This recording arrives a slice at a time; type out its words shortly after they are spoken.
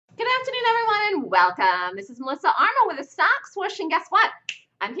afternoon, everyone, and welcome. This is Melissa Armour with a Stock Swoosh, and guess what?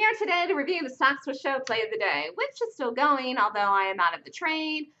 I'm here today to review the Stock Swoosh Show Play of the Day, which is still going, although I am out of the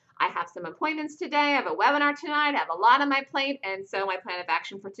trade. I have some appointments today. I have a webinar tonight. I have a lot on my plate, and so my plan of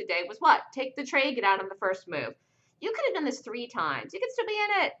action for today was what? Take the trade, get out on the first move. You could have done this 3 times. You could still be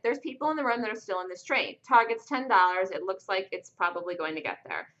in it. There's people in the room that are still in this trade. Target's $10. It looks like it's probably going to get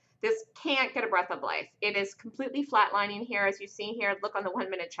there. This can't get a breath of life. It is completely flatlining here, as you see here. Look on the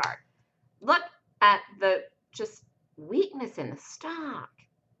 1-minute chart. Look at the just weakness in the stock.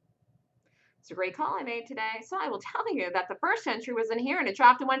 It's a great call I made today. So I will tell you that the first entry was in here, and it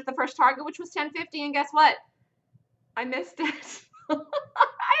dropped and went to the first target, which was 1050. And guess what? I missed it.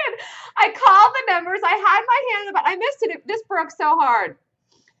 I called the numbers. I had my hand, but I missed it. This broke so hard.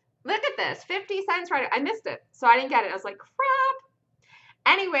 Look at this, 50 cents right. I missed it, so I didn't get it. I was like, crap.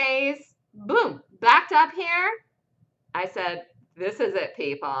 Anyways, boom, backed up here. I said, this is it,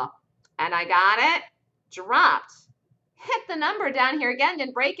 people. And I got it, dropped, hit the number down here again,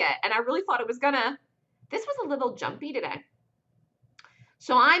 didn't break it. And I really thought it was gonna, this was a little jumpy today.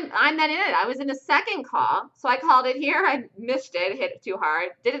 So I'm then in it. I was in a second call. So I called it here. I missed it, hit it too hard.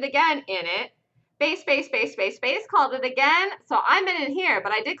 Did it again, in it. Base, called it again. So I'm in it here,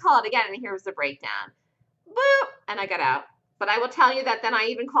 but I did call it again, and here was the breakdown. Boop, and I got out. But I will tell you that then I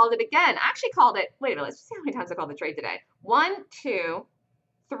even called it again. I actually called it, wait a minute, let's see how many times I called the trade today. 1, 2,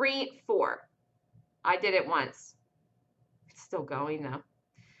 3, 4. I did it once. It's still going though.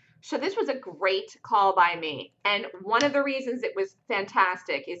 So this was a great call by me. And one of the reasons it was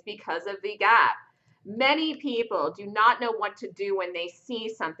fantastic is because of the gap. Many people do not know what to do when they see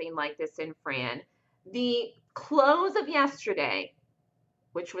something like this in FRAN. The close of yesterday,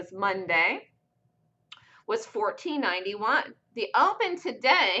 which was Monday, was $14.91. The open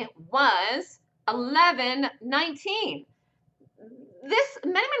today was $11.19.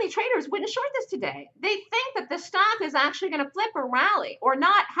 Many traders wouldn't short this today. They think that the stock is actually going to flip or rally or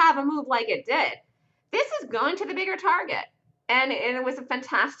not have a move like it did. This is going to the bigger target, and it was a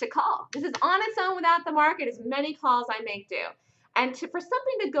fantastic call. This is on its own without the market, as many calls I make do. And for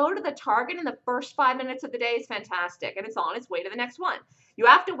something to go to the target in the first 5 minutes of the day is fantastic, and it's on its way to the next one. You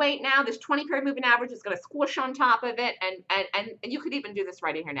have to wait now. This 20-period moving average is going to squish on top of it, and you could even do this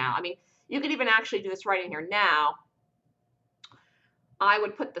right in here now. I mean, you could even actually do this right in here now. I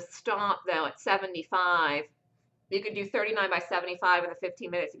would put the stop, though, at 75. You could do 39 by 75 in the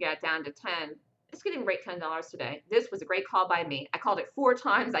 15 minutes to get it down to 10. It's getting right $10 today. This was a great call by me. I called it 4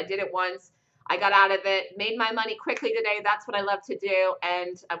 times. I did it once. I got out of it, made my money quickly today. That's what I love to do,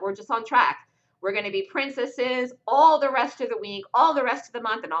 and we're just on track. We're going to be princesses all the rest of the week, all the rest of the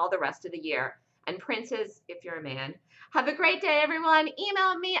month, and all the rest of the year. And princes, if you're a man. Have a great day, everyone.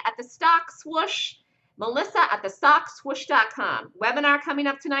 Email me at the Stock Swoosh, melissa@thestockswoosh.com. Webinar coming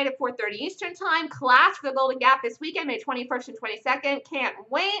up tonight at 4:30 Eastern Time. Class for the Golden Gap this weekend, May 21st and 22nd. Can't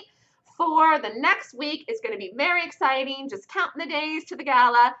wait for the next week. It's going to be very exciting. Just counting the days to the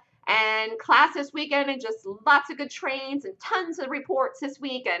gala. And class this weekend, and just lots of good trains and tons of reports this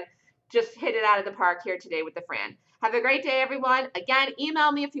week, and just hit it out of the park here today with the FRAN. Have a great day, everyone. Again,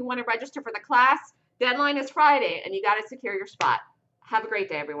 email me if you want to register for the class. Deadline is Friday, and you got to secure your spot. Have a great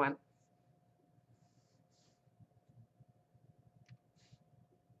day, everyone.